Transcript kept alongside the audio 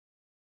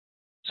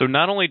So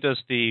not only does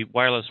the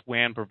wireless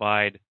WAN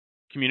provide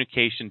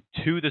communication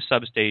to the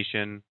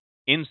substation,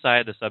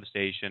 inside the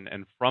substation,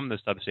 and from the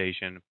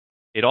substation,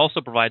 it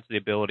also provides the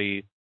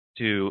ability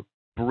to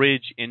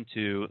bridge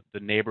into the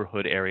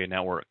neighborhood area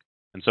network.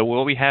 And so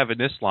what we have in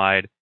this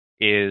slide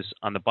is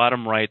on the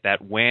bottom right,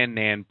 that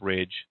WAN-NAN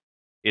bridge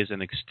is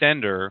an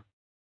extender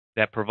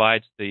that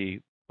provides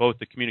both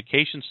the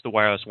communications to the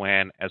wireless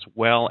WAN as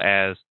well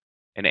as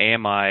an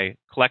AMI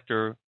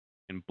collector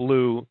in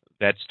blue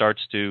that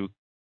starts to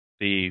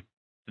the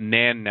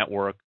NAN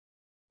network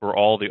for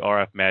all the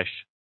RF mesh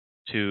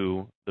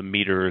to the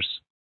meters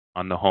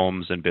on the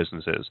homes and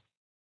businesses.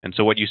 And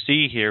so what you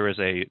see here is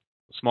a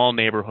small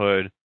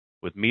neighborhood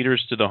with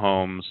meters to the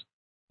homes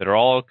that are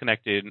all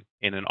connected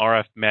in an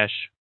RF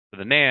mesh for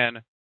the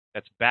NAN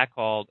that's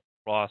backhauled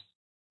across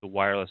the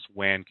wireless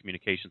WAN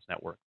communications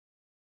network.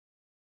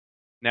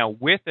 Now,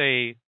 with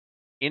a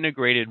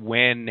integrated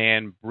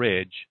WAN-NAN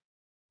bridge,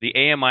 the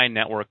AMI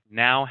network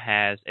now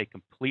has a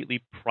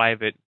completely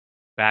private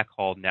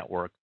backhaul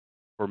network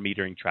for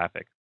metering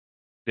traffic.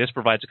 This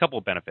provides a couple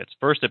of benefits.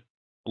 First, it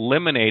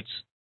eliminates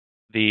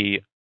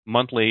the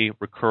monthly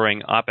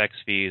recurring OpEx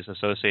fees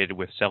associated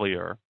with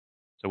cellular.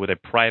 So with a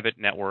private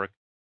network,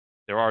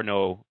 there are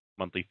no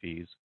monthly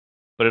fees.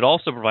 But it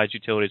also provides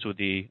utilities with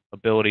the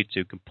ability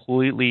to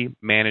completely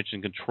manage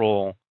and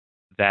control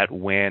that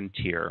WAN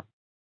tier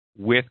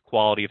with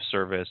quality of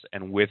service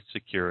and with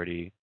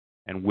security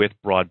and with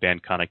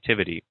broadband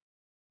connectivity.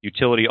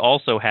 Utility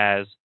also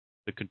has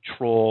the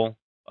control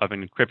of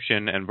an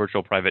encryption and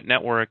virtual private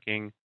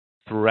networking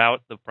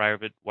throughout the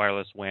private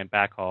wireless WAN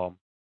backhaul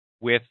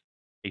with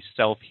a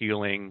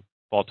self-healing,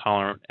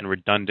 fault-tolerant, and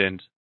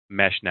redundant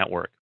mesh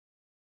network.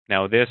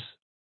 Now, this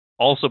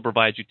also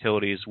provides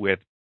utilities with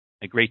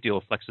a great deal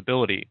of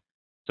flexibility.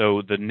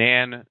 So the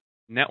NAN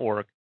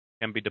network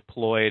can be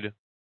deployed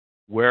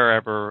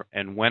wherever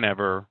and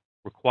whenever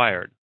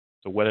required.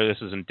 So whether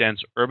this is in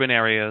dense urban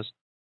areas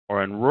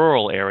or in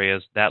rural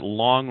areas, that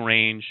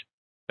long-range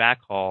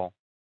backhaul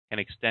can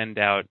extend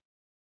out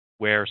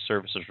where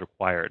service is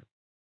required.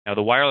 Now,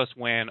 the wireless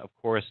WAN, of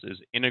course, is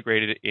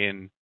integrated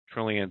in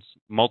Trilliant's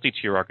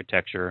multi-tier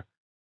architecture,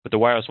 but the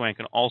wireless WAN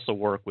can also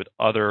work with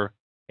other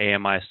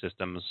AMI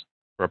systems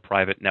for a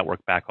private network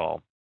backhaul.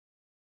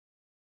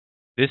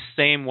 This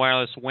same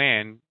wireless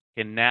WAN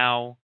can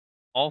now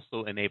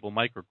also enable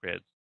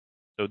microgrids.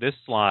 So this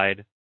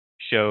slide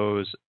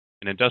shows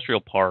an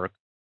industrial park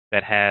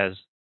that has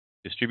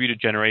distributed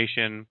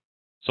generation,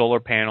 solar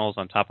panels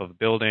on top of a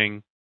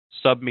building,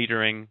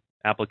 sub-metering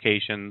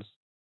applications,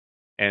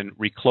 and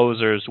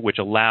reclosers, which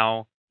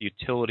allow the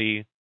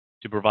utility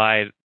to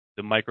provide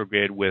the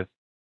microgrid with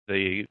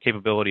the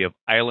capability of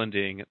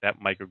islanding that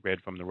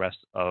microgrid from the rest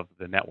of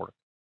the network.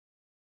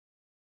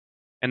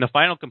 And the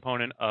final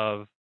component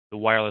of the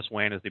wireless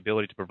WAN is the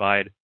ability to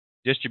provide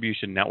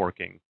distribution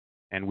networking.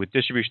 And with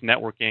distribution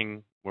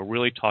networking, we're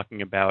really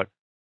talking about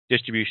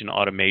distribution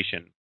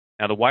automation.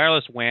 Now, the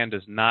wireless WAN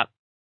does not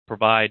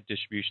provide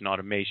distribution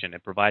automation.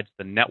 It provides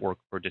the network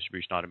for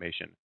distribution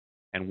automation.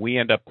 And we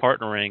end up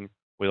partnering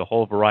with a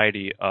whole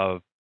variety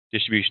of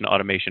distribution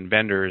automation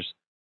vendors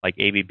like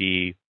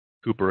ABB,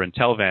 Cooper, and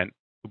Telvent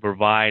who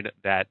provide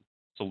that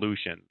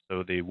solution.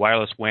 So the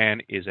wireless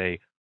WAN is a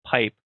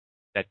pipe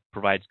that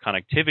provides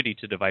connectivity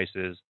to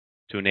devices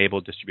to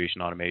enable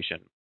distribution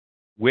automation.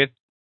 With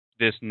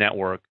this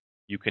network,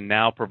 you can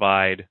now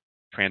provide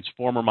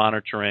transformer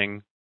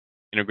monitoring,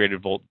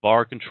 integrated volt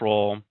bar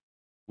control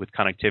with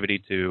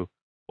connectivity to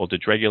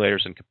voltage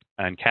regulators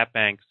and cap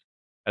banks,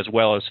 as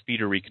well as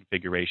feeder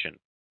reconfiguration.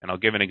 And I'll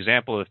give an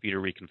example of feeder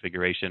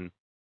reconfiguration.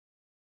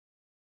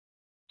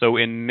 So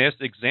in this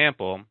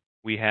example,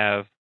 we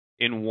have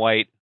in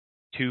white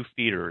two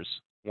feeders,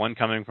 one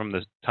coming from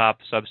the top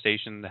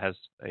substation that has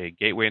a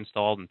gateway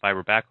installed and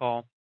fiber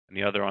backhaul, and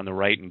the other on the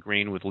right in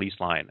green with lease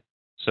line.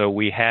 So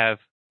we have,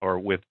 or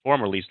with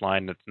former lease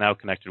line that's now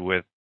connected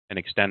with an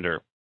extender.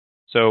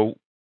 So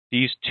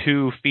these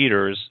two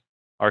feeders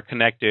are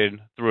connected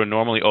through a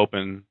normally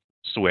open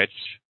switch,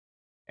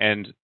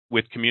 and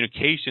with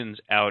communications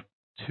out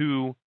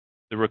to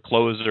the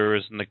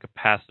reclosers and the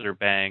capacitor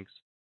banks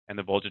and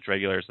the voltage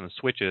regulators and the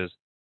switches,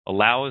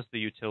 allows the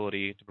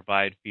utility to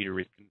provide feeder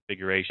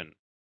reconfiguration.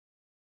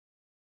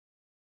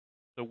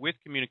 So with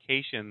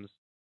communications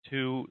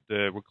to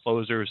the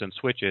reclosers and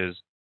switches,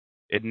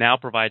 it now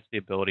provides the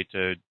ability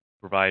to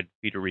provide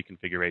feeder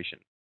reconfiguration.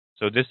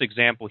 So this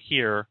example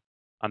here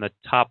on the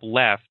top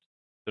left,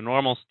 the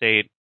normal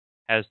state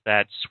has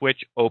that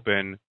switch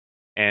open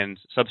and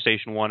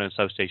substation 1 and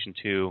substation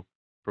 2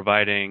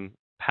 providing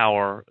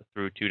power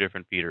through two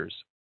different feeders.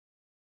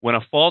 When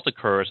a fault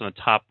occurs on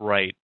the top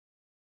right,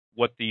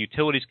 what the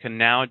utilities can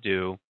now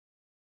do,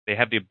 they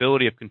have the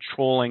ability of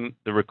controlling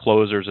the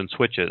reclosers and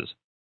switches.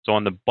 So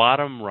on the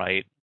bottom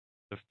right,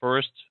 the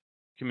first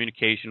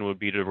communication would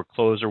be to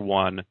recloser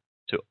 1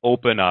 to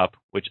open up,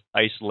 which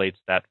isolates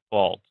that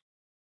fault.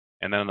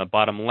 And then on the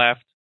bottom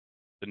left,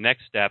 the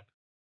next step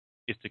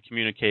is to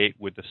communicate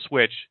with the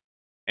switch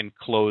and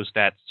close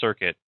that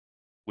circuit,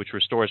 which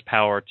restores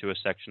power to a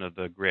section of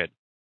the grid.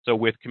 So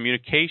with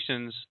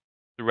communications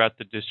throughout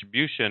the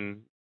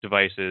distribution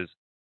devices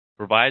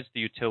provides the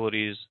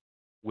utilities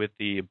with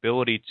the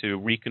ability to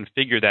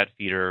reconfigure that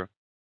feeder,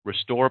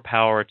 restore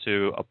power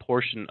to a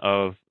portion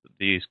of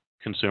these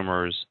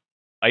consumers,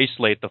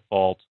 isolate the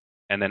fault,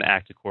 and then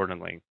act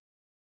accordingly.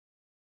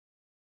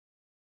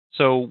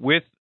 So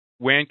with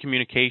WAN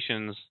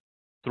communications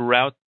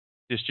throughout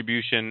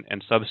distribution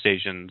and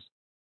substations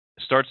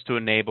starts to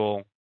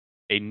enable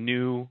a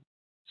new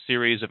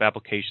series of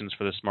applications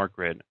for the smart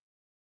grid.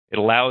 It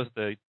allows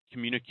the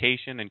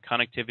communication and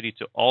connectivity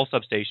to all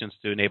substations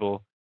to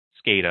enable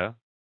SCADA.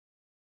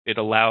 It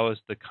allows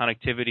the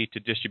connectivity to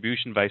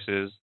distribution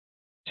devices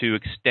to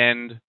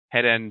extend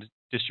head-end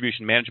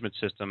distribution management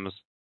systems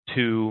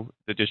to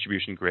the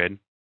distribution grid.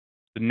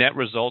 The net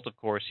result, of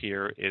course,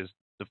 here is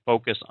the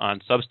focus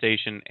on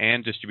substation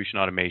and distribution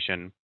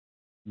automation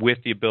with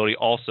the ability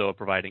also of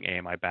providing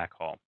AMI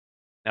backhaul.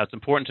 Now, it's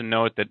important to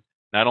note that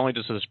not only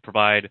does this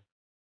provide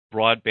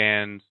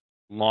broadband,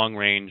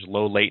 long-range,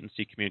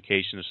 low-latency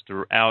communications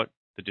throughout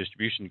the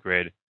distribution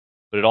grid,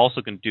 but it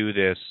also can do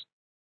this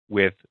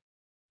with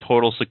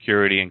total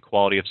security and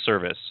quality of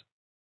service.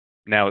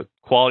 Now,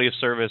 quality of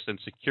service and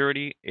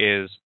security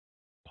is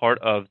part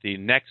of the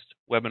next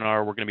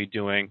webinar we're going to be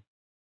doing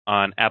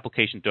on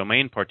application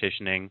domain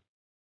partitioning,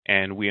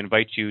 and we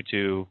invite you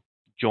to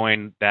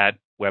join that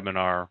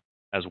webinar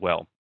as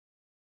well.